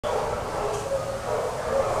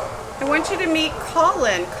I want you to meet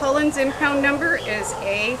Colin. Colin's impound number is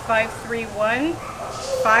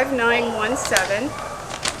A5315917.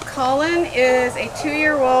 Colin is a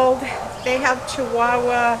 2-year-old. They have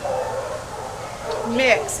Chihuahua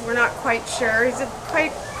mix. We're not quite sure. He's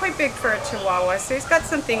quite big for a Chihuahua, so he's got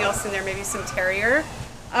something else in there, maybe some Terrier.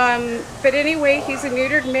 But anyway, he's a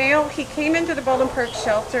neutered male. He came into the Baldwin Park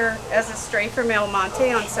Shelter as a stray for male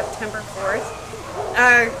Monte on September 4th.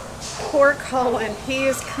 Poor Colin, he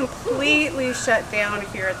is completely shut down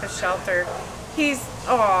here at the shelter.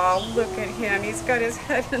 Oh, look at him. He's got his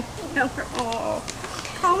head in the camera. Oh,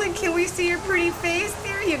 Colin, can we see your pretty face?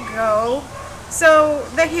 There you go. So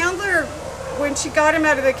the handler, when she got him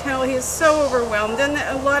out of the kennel, he is so overwhelmed, and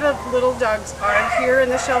a lot of little dogs are here in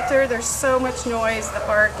the shelter. There's so much noise, the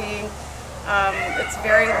barking. It's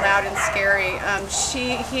very loud and scary.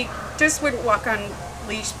 He just wouldn't walk on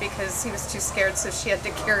leash because he was too scared, so she had to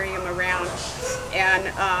carry him around.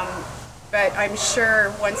 And but I'm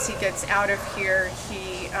sure once he gets out of here,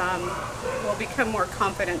 he will become more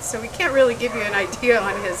confident. So we can't really give you an idea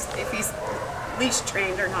on if he's leash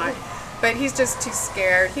trained or not. But he's just too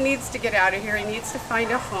scared. He needs to get out of here. He needs to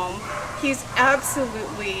find a home. He's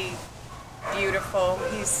absolutely beautiful.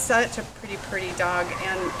 He's such a pretty dog,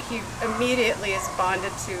 and he immediately is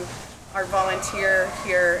bonded to our volunteer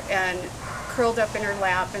here and curled up in her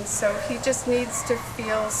lap, and so he just needs to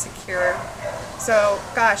feel secure. So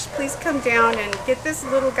gosh, please come down and get this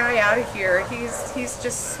little guy out of here. He's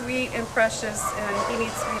just sweet and precious, and he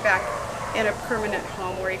needs to be back in a permanent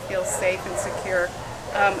home where he feels safe and secure.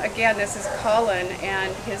 Again, this is Colin,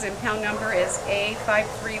 and his impound number is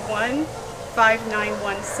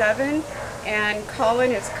A5315917, and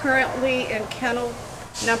Colin is currently in kennel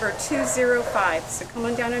number 205. So come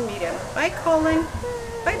on down and meet him. Bye, Colin.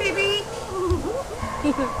 Bye, baby.